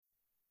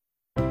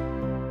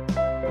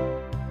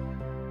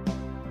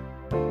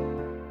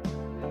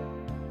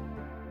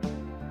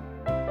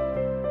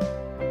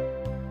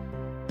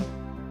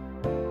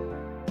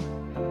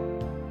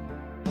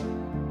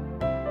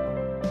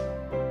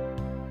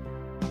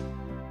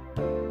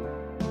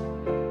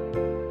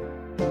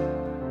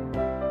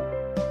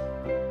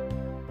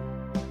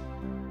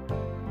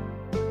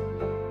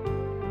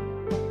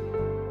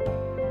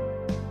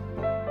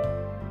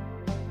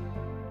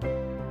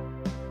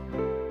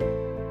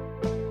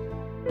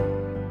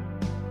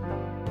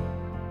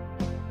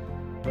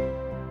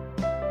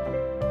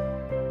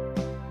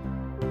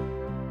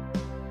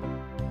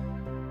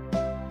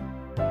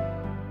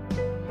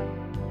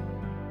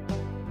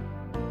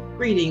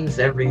Greetings,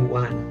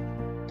 everyone.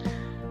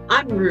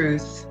 I'm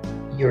Ruth,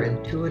 your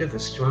intuitive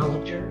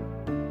astrologer,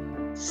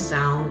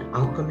 sound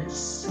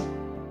alchemist,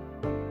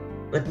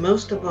 but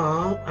most of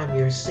all, I'm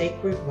your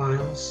sacred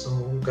wild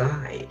soul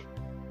guide.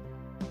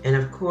 And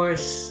of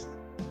course,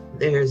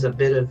 there's a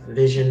bit of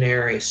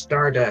visionary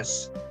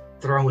stardust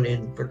thrown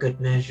in for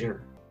good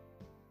measure,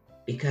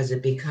 because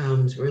it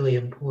becomes really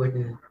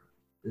important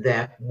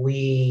that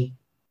we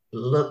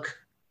look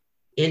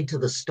into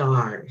the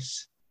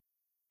stars.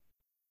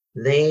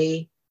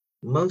 They,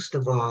 most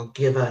of all,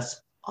 give us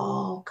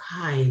all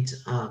kinds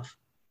of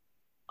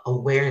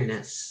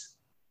awareness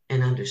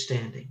and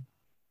understanding.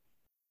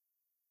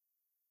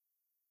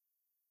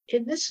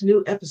 In this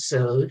new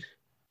episode,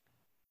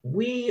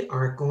 we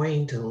are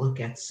going to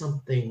look at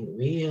something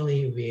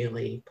really,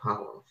 really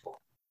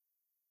powerful.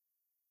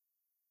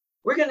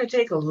 We're going to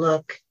take a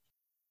look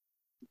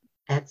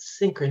at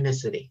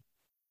synchronicity.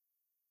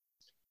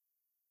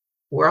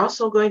 We're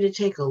also going to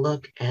take a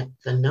look at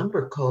the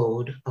number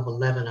code of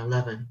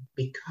 1111,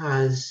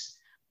 because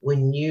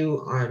when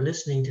you are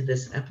listening to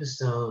this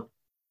episode,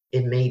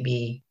 it may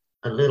be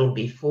a little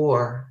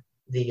before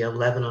the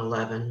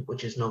 1111,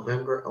 which is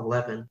November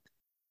 11th,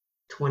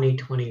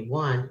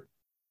 2021,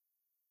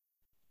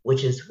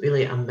 which is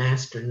really a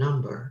master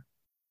number.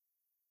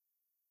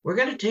 We're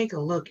going to take a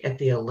look at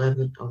the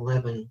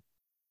 1111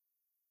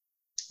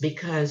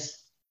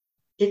 because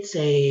it's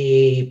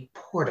a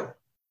portal.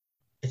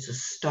 It's a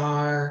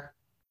star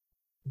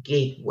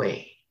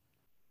gateway.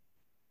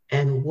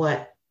 And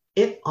what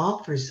it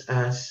offers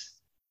us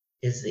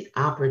is the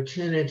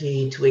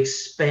opportunity to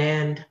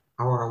expand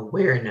our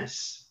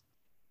awareness.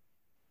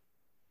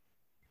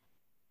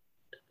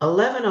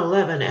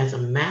 1111 as a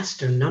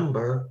master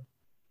number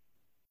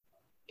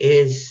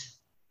it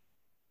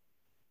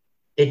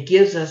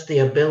gives us the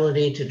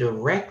ability to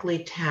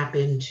directly tap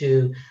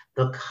into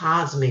the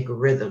cosmic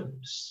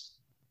rhythms.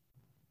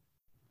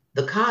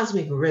 The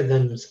cosmic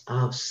rhythms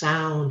of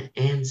sound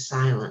and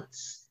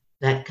silence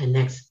that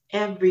connects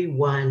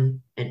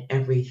everyone and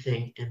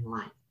everything in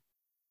life.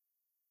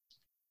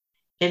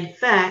 In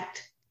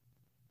fact,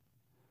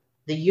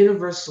 the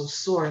universal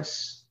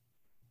source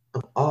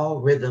of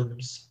all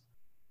rhythms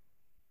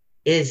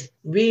is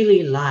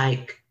really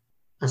like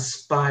a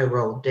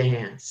spiral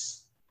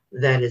dance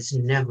that is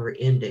never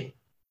ending.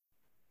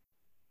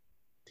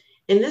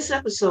 In this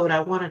episode, I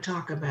want to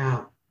talk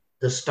about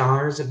the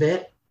stars a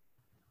bit.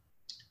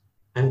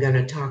 I'm going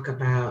to talk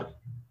about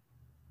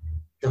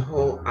the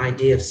whole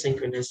idea of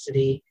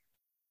synchronicity,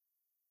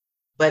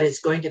 but it's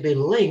going to be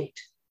linked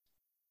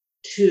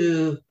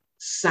to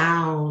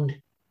sound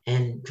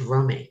and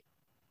drumming.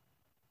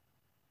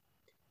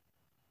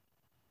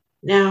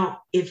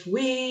 Now, if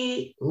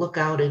we look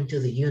out into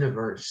the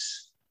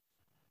universe,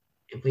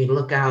 if we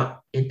look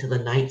out into the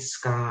night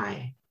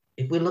sky,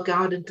 if we look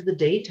out into the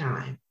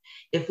daytime,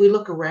 if we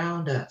look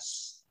around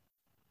us,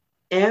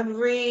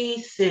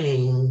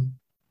 everything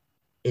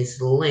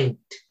is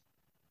linked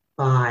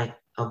by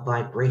a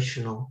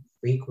vibrational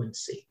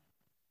frequency.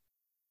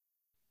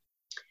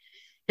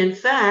 In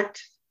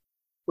fact,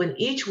 when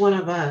each one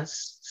of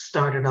us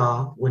started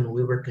off, when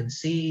we were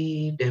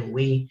conceived and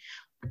we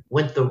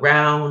went the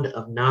round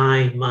of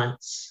 9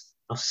 months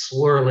of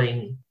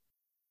swirling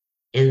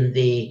in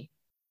the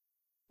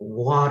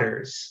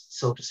waters,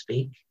 so to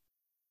speak,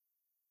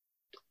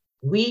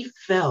 we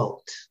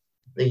felt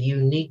the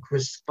unique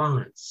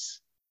response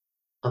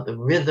of the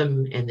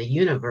rhythm and the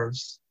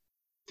universe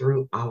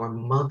through our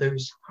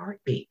mother's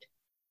heartbeat.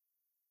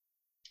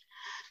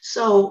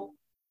 So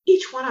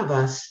each one of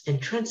us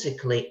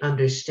intrinsically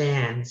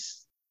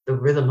understands the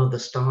rhythm of the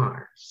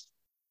stars,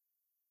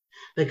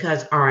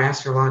 because our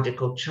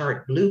astrological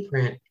chart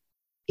blueprint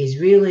is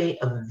really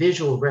a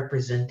visual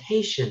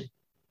representation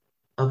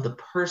of the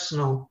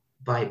personal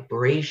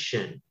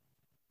vibration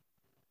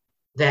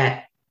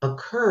that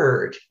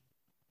occurred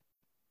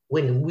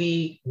when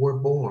we were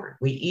born.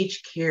 We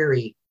each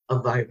carry a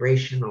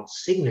vibrational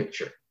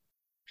signature.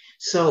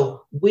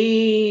 So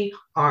we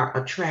are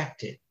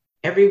attracted.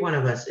 Every one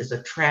of us is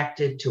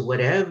attracted to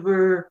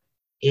whatever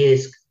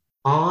is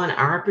on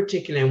our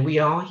particular, and we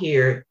all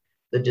hear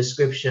the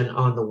description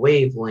on the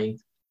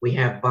wavelength. We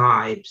have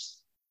vibes.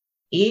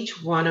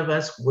 Each one of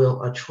us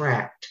will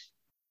attract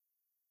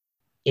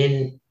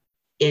in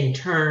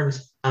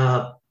terms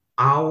of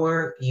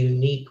our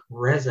unique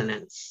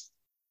resonance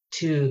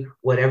to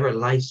whatever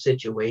life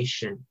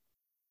situation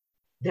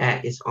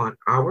that is on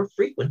our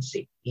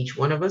frequency. Each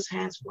one of us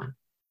has one.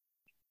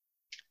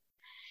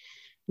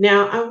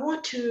 Now, I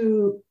want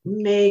to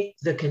make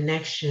the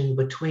connection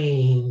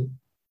between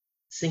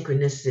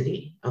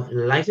synchronicity of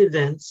life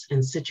events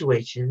and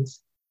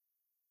situations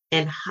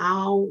and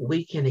how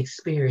we can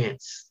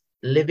experience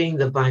living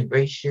the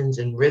vibrations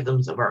and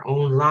rhythms of our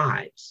own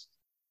lives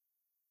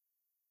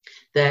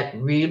that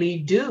really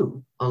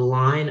do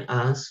align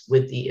us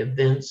with the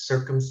events,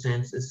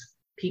 circumstances,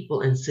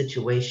 people, and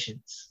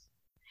situations.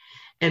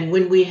 And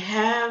when we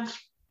have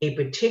a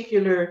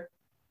particular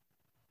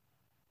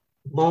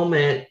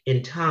moment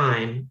in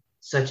time,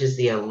 such as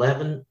the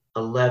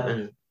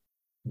 11/11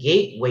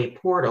 gateway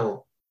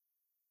portal,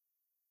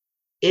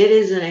 it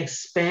is an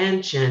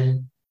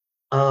expansion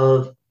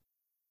of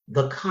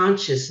the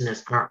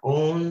consciousness, our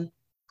own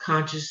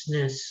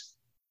consciousness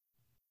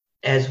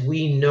as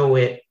we know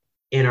it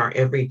in our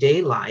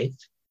everyday life.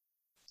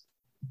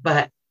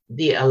 But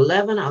the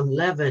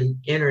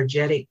 1111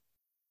 energetic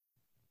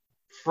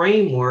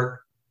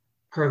framework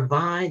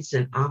provides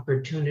an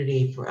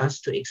opportunity for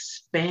us to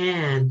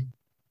expand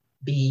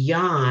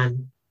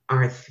beyond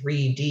our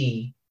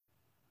 3D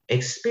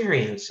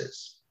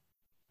experiences.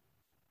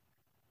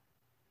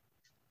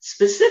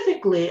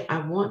 Specifically, I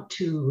want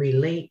to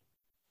relate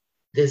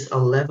this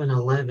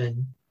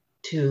 1111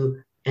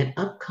 to an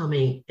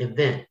upcoming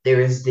event. There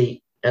is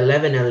the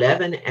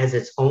 1111 as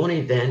its own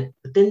event,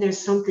 but then there's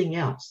something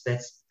else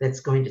that's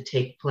going to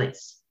take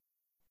place.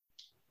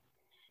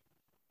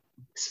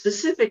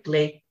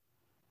 Specifically,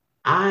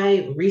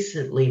 I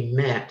recently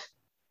met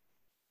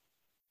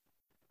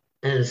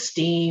an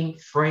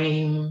esteemed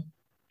frame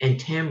and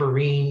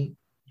tambourine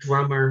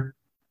drummer,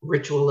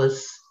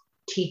 ritualist,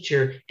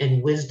 teacher,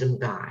 and wisdom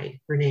guide.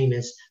 Her name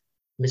is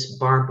Miss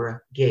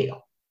Barbara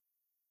Gale.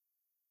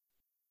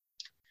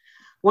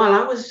 While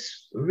I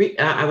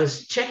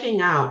was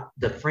checking out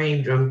the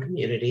frame drum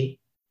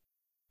community,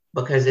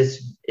 because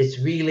it's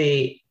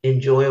really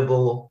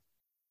enjoyable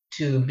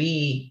to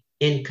be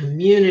in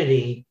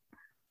community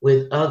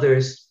with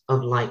others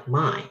of like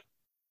mind,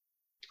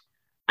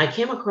 I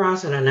came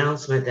across an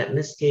announcement that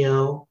Miss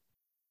Gale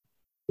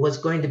was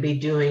going to be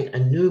doing a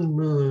new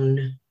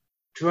moon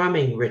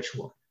drumming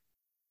ritual.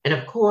 And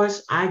of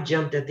course, I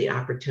jumped at the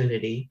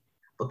opportunity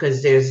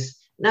because there's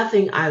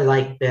nothing I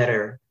like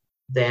better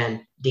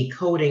than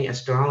decoding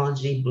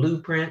astrology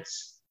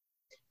blueprints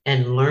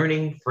and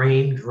learning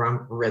frame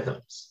drum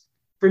rhythms.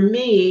 For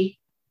me,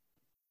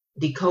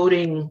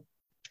 decoding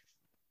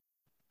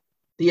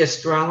the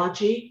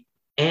astrology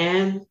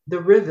and the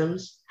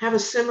rhythms have a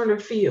similar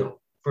feel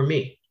for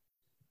me.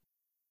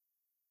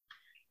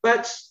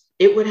 But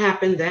it would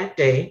happen that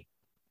day.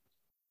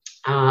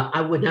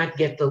 I would not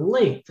get the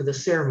link for the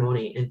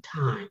ceremony in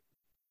time.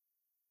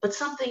 But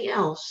something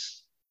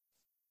else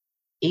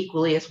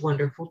equally as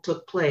wonderful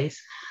took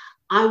place.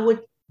 I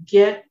would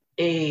get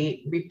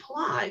a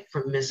reply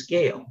from Miss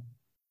Gale.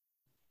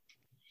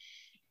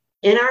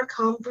 In our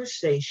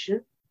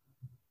conversation,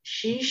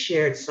 she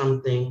shared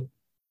something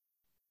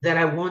that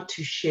I want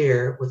to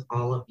share with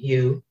all of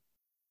you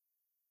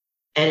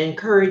and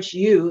encourage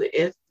you,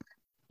 if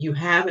you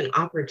have an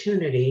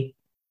opportunity.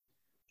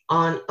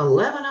 On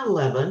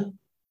 11/11,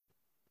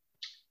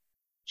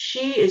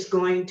 she is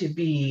going to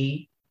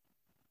be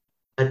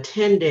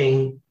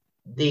attending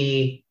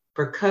the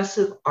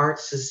Percussive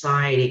Arts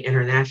Society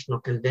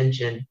International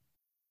Convention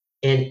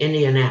in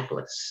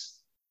Indianapolis.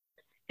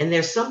 And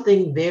there's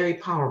something very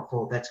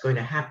powerful that's going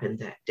to happen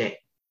that day.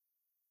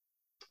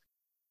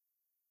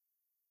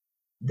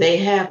 They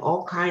have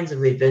all kinds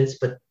of events,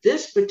 but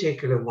this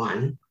particular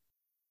one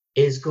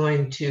is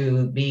going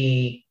to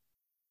be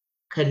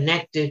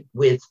connected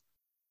with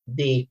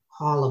the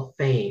Hall of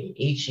Fame.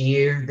 Each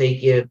year they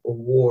give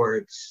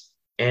awards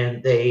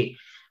and they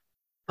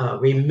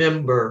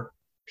remember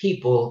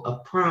people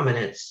of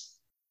prominence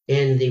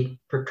in the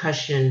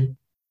percussion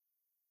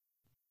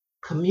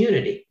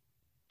community.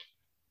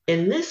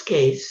 In this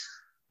case,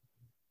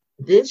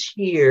 this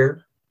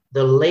year,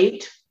 the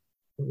late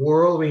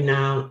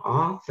world-renowned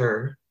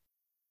author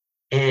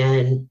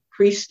and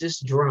priestess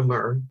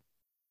drummer,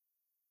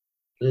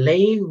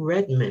 Layne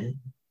Redmond,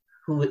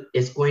 who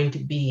is going to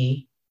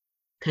be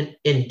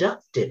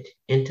inducted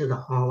into the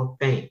Hall of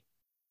Fame.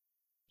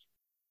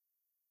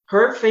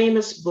 Her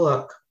famous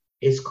book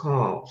is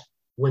called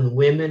When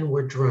Women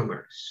Were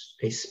Drummers,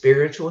 A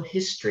Spiritual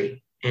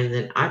History, and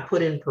then I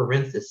put in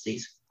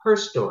parentheses her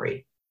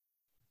story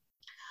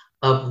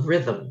of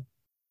rhythm.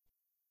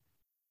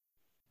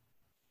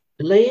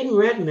 Layne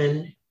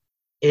Redmond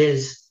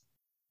is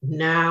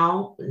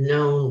now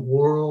known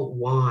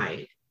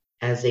worldwide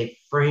as a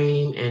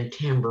frame and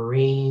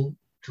tambourine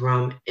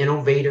drum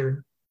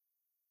innovator,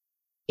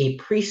 a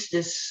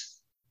priestess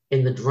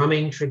in the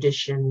drumming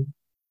tradition,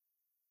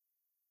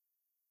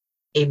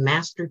 a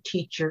master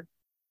teacher.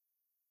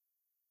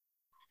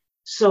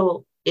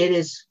 So it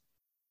is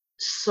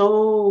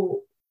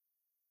so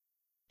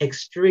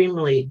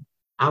extremely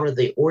out of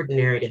the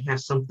ordinary to have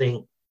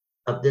something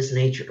of this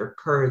nature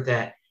occur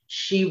that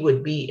she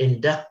would be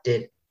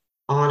inducted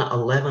on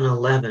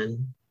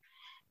 11/11.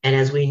 And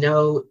as we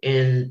know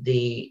in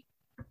the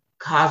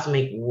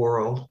cosmic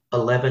world,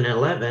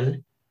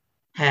 11/11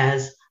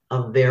 has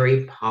a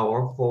very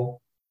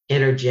powerful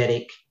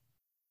energetic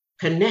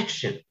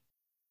connection.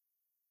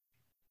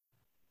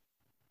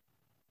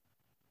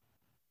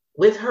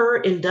 With her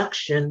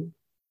induction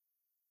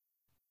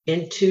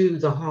into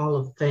the Hall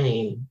of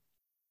Fame,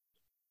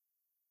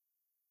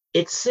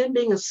 it's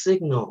sending a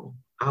signal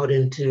out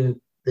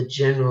into the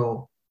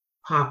general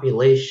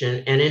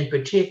population, and in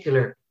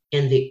particular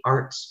in the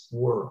arts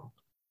world,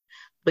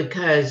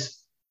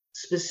 because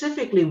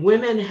specifically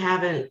women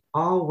haven't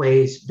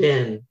always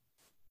been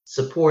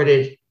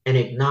supported and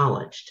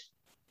acknowledged.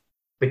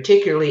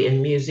 particularly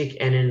in music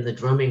and in the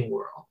drumming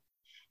world,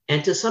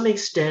 and to some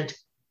extent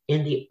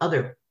in the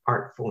other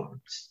art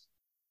forms.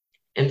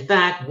 In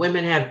fact,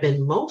 women have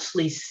been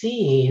mostly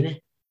seen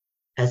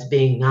as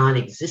being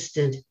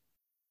non-existent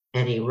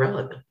and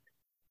irrelevant.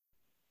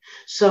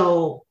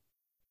 So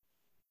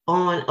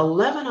on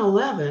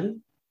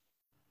 11/11,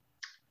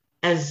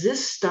 as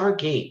this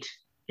stargate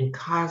and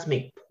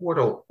cosmic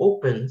portal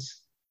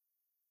opens,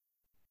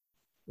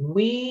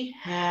 we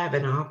have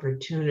an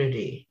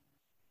opportunity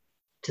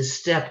to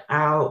step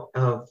out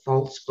of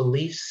false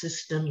belief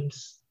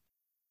systems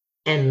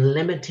and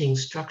limiting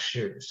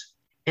structures.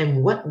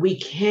 And what we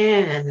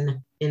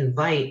can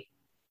invite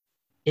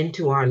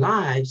into our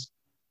lives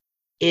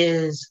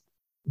is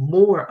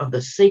more of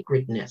the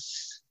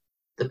sacredness,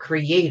 the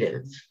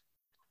creative,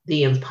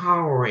 the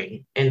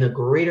empowering, and the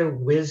greater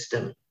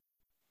wisdom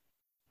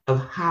of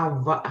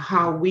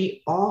how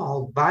we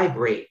all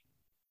vibrate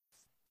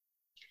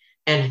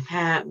and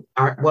have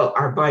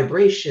our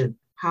vibration,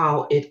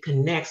 how it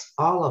connects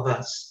all of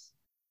us,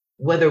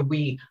 whether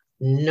we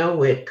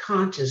know it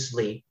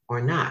consciously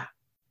or not.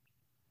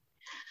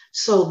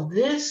 So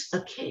this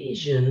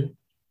occasion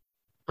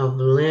of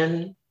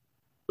Lane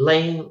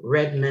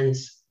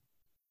Redmond's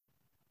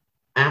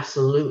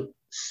absolute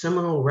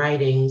seminal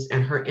writings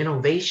and her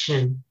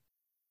innovation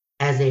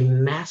as a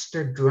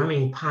master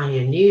drumming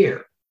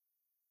pioneer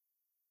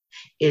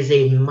is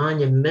a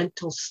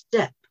monumental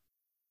step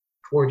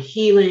toward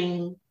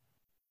healing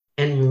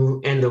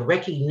and the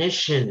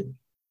recognition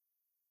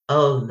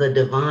of the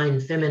divine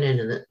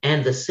feminine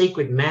and the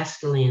sacred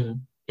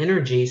masculine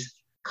energies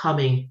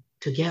coming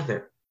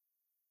together.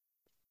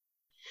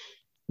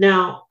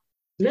 Now,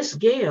 Miss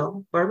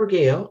Gail, Barbara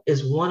Gail,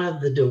 is one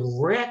of the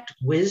direct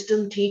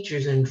wisdom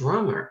teachers and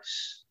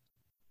drummers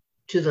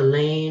to the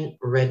Lane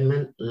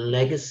Redmond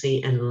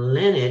legacy and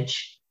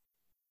lineage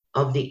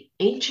of the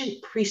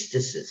ancient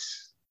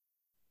priestesses.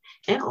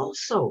 And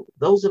also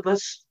those of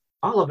us,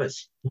 all of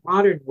us,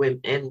 modern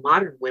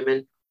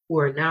women who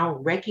are now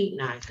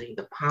recognizing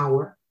the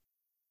power,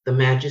 the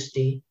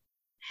majesty,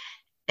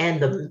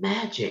 and the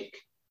magic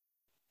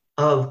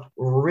of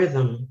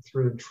rhythm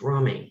through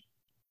drumming.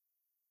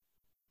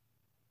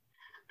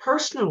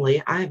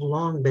 Personally, I've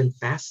long been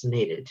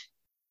fascinated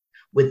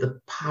with the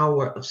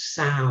power of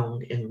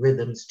sound and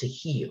rhythms to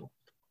heal,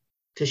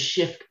 to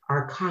shift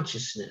our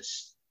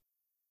consciousness,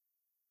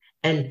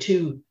 and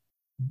to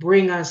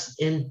bring us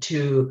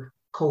into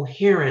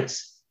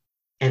coherence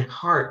and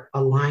heart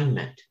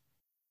alignment.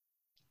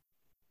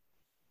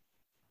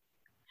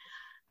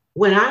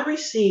 When I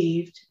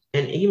received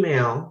an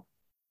email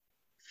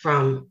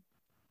from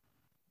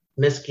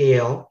Miss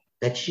Gail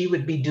that she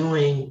would be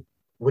doing,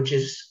 which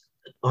is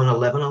on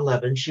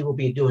 11/11, she will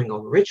be doing a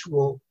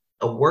ritual,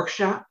 a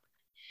workshop,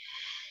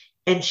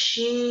 and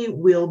she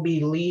will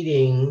be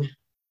leading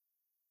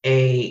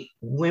a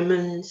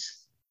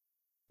women's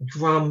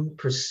drum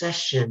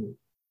procession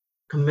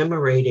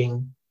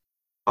commemorating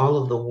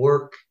all of the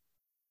work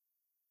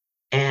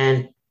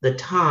and the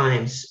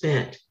time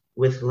spent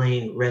with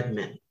Lane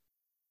Redmond.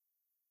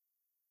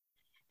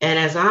 And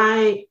as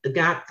I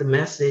got the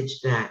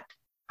message that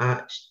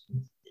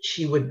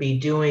she would be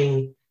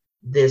doing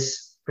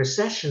this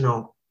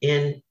processional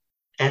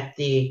at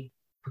the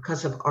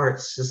Percussive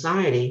Arts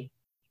Society,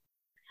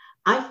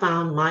 I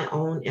found my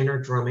own inner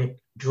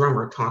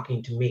drummer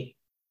talking to me.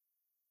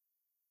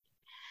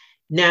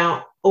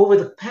 Now, over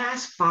the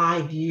past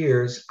 5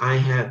 years, I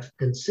have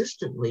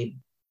consistently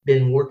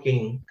been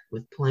working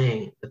with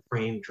playing the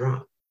frame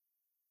drum.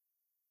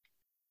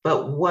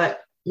 But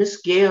what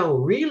Miss Gail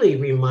really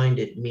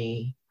reminded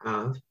me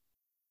of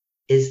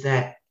is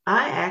that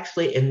I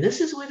actually, and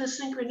this is where the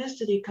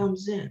synchronicity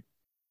comes in,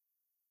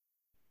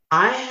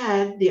 I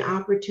had the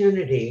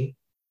opportunity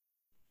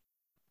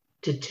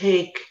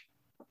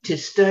to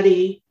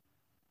study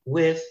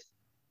with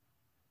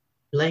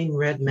Lane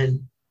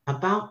Redmond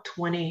about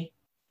 20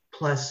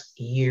 plus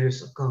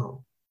years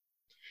ago.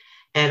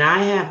 And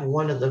I have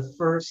one of the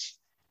first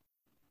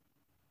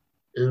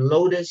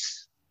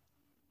Lotus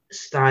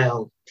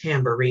style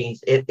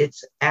tambourines.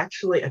 It's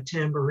actually a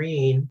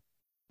tambourine,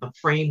 a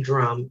frame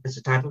drum. It's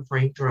a type of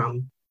frame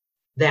drum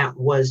that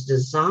was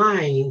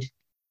designed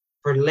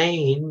for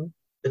Lane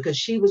because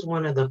she was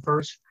one of the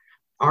first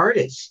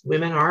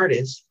women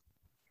artists,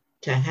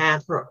 to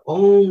have her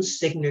own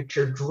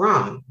signature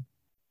drum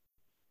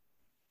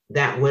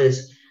that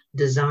was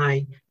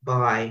designed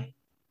by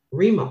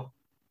Remo.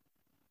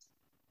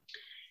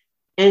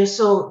 And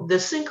so the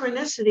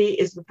synchronicity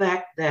is the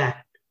fact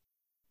that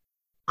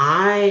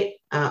I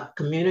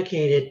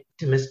communicated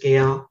to Miss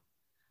Gail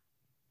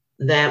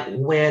that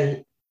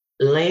when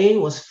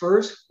Lane was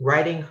first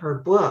writing her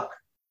book,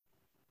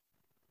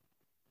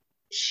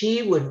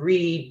 she would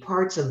read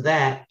parts of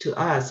that to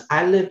us.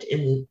 I lived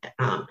in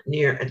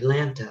near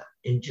Atlanta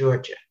in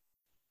Georgia.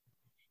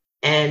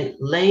 And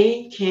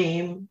Lane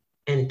came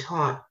and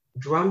taught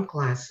drum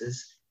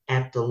classes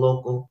at the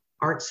local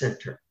art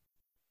center.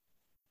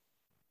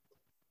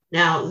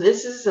 Now,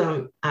 this is,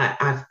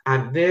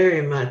 I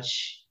very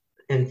much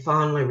and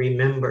fondly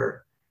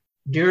remember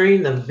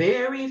During the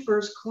very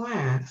first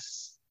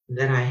class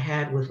that I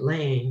had with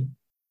Lane,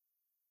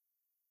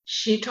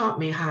 she taught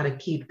me how to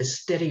keep a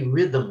steady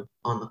rhythm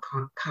on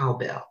the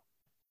cowbell.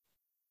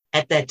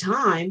 At that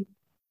time,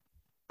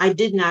 I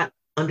did not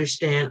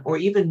understand or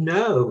even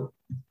know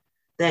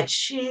that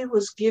she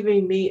was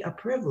giving me a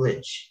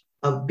privilege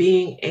of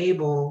being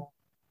able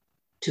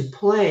to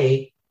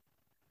play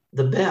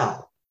the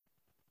bell,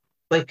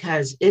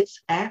 because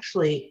it's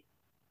actually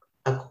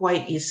a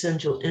quite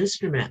essential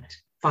instrument,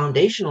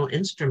 foundational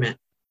instrument,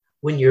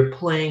 when you're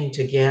playing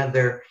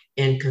together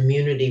in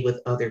community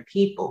with other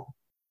people.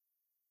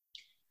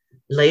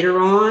 Later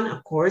on,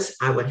 of course,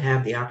 I would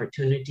have the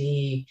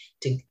opportunity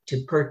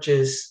to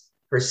purchase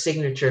her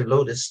signature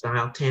Lotus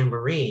style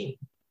tambourine.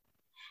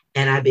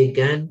 And I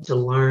began to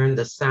learn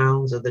the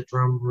sounds of the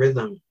drum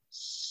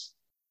rhythms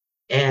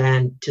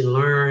and to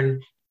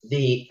learn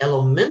the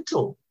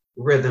elemental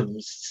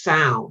rhythms,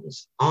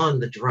 sounds on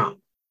the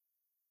drum.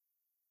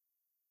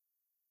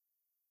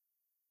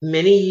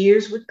 Many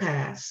years would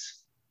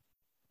pass,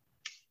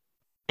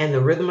 and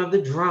the rhythm of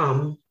the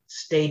drum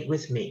stayed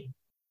with me.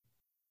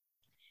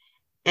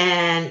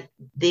 And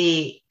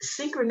the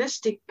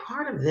synchronistic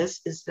part of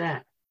this is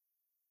that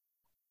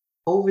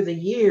over the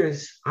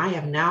years, I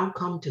have now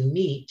come to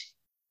meet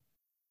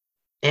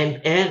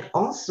and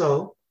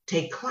also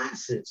take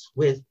classes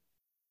with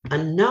a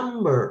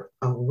number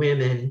of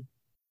women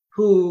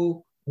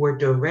who were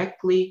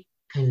directly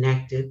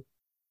connected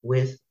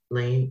with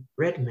Lane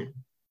Redmond.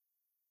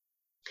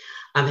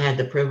 I've had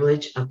the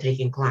privilege of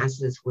taking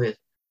classes with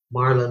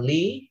Marla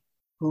Lee,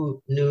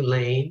 who knew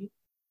Lane,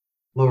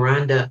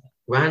 Miranda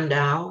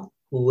Randall,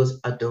 who was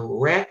a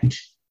direct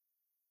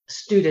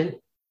student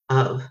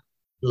of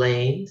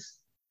Lane's.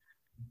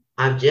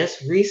 I've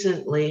just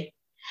recently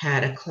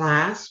had a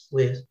class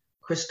with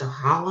Krista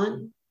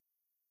Holland.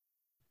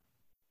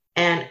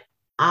 And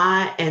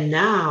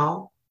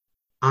now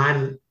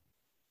I'm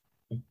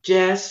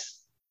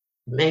just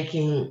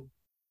making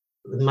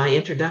my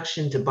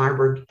introduction to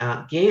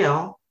Barbara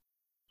Gale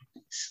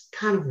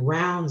kind of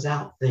rounds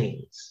out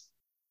things.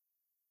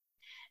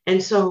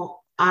 And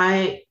so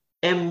I'm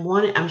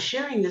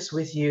sharing this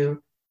with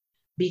you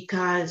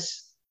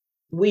because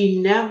we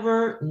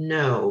never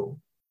know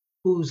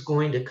who's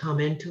going to come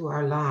into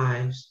our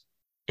lives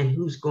and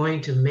who's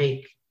going to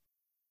make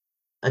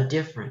a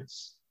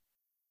difference.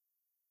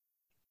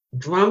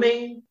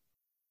 Drumming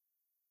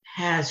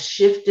has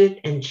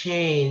shifted and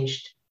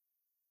changed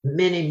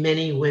many,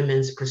 many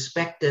women's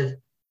perspective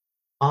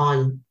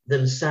on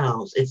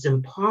themselves. It's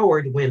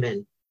empowered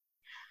women.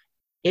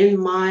 In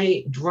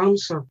my drum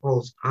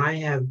circles, I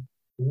have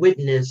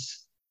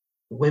witnessed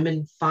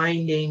women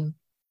finding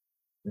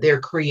their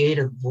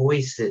creative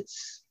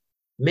voices.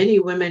 Many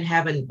women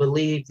haven't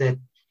believed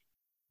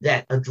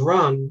that a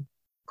drum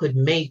could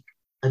make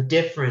a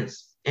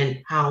difference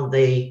in how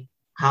they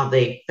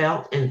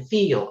felt and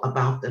feel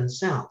about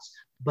themselves,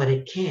 but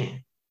it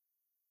can.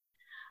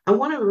 I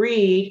want to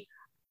read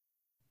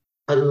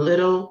a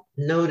little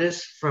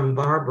notice from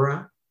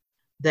Barbara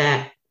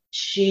that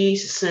she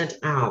sent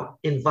out,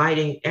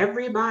 inviting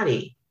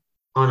everybody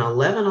on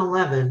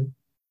 11/11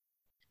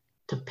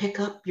 to pick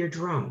up your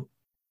drum.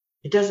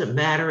 It doesn't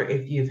matter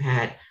if you've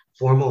had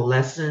formal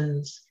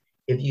lessons,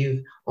 if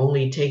you've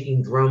only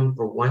taken drum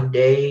for one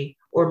day,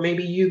 or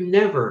maybe you've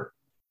never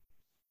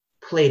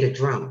played a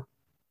drum.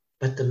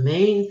 But the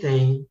main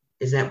thing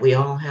is that we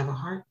all have a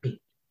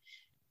heartbeat.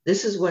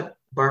 This is what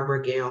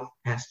Barbara Gale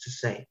has to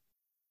say.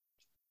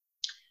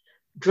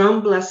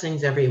 Drum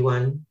blessings,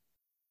 everyone.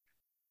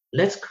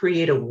 Let's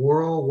create a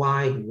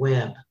worldwide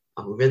web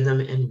of rhythm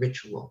and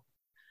ritual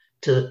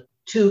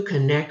to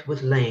connect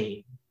with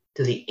Lane,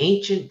 to the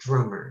ancient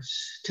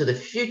drummers, to the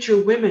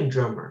future women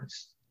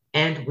drummers,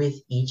 and with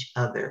each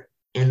other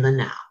in the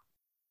now.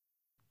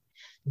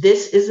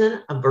 This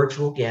isn't a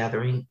virtual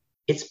gathering,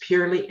 it's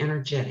purely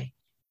energetic.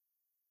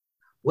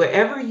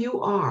 Wherever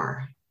you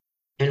are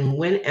and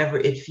whenever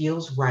it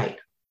feels right,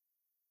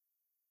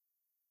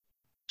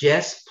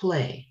 just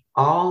play,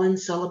 all in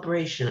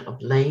celebration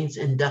of Lane's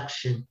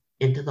induction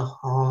into the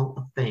Hall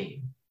of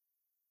Fame.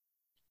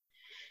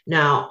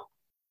 Now,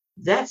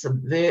 that's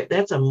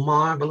a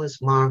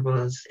marvelous,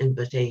 marvelous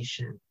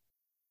invitation,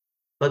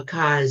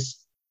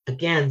 because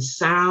again,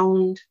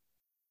 sound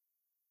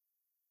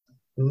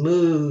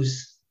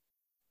moves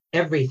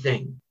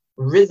everything.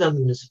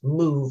 Rhythms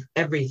move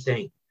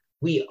everything.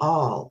 We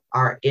all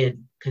are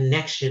in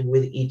connection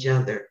with each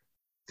other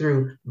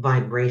through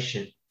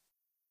vibration.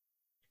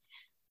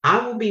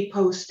 I will be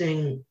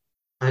posting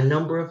a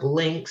number of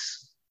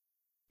links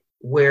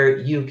where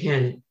you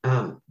can,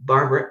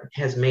 Barbara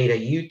has made a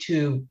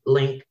YouTube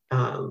link,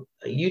 a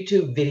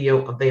YouTube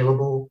video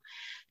available.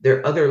 There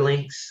are other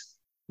links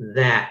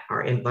that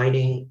are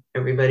inviting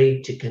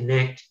everybody to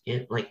connect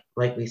in,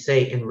 like we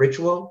say, in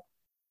ritual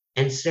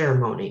and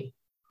ceremony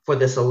for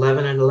this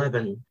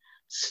 11/11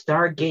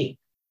 Stargate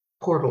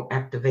portal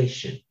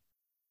activation.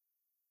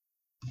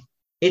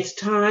 It's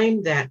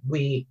time that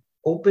we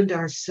opened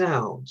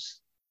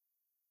ourselves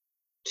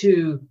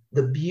to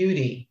the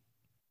beauty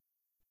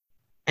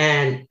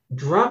And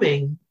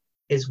drumming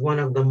is one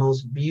of the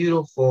most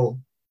beautiful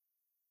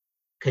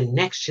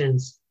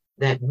connections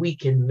that we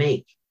can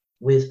make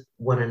with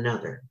one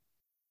another.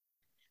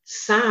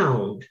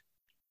 Sound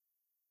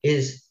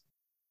is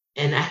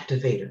an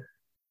activator.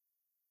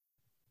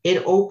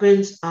 It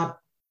opens up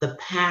the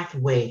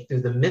pathway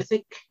through the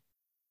mythic,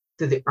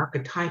 through the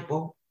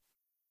archetypal.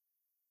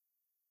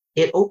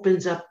 It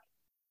opens up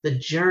the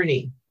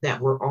journey that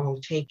we're all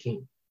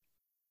taking.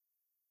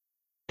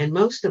 And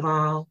most of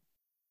all,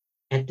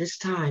 at this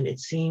time, it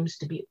seems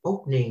to be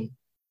opening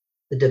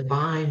the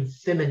divine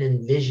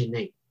feminine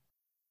visioning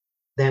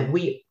that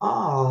we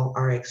all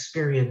are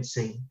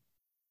experiencing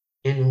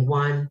in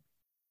one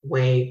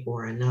way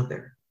or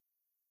another.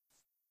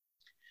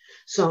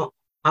 So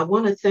I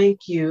want to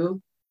thank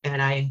you,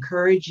 and I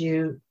encourage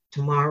you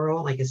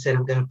tomorrow. Like I said,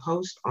 I'm going to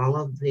post all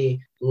of the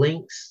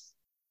links,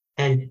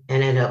 and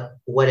at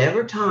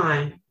whatever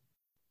time,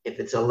 if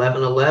it's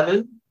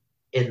 11:11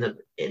 in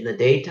the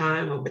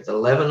daytime, or if it's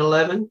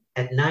 11:11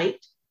 at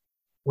night,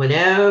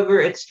 whenever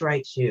it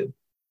strikes you,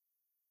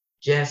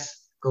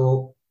 just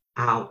go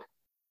out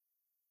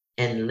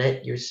and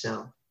let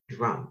yourself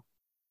drum.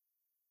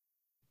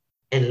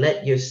 And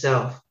let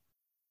yourself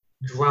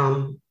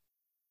drum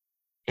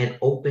and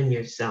open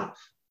yourself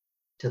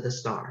to the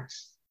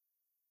stars.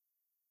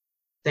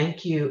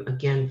 Thank you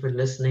again for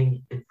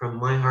listening. And from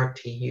my heart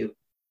to you,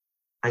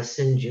 I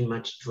send you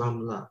much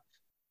drum love.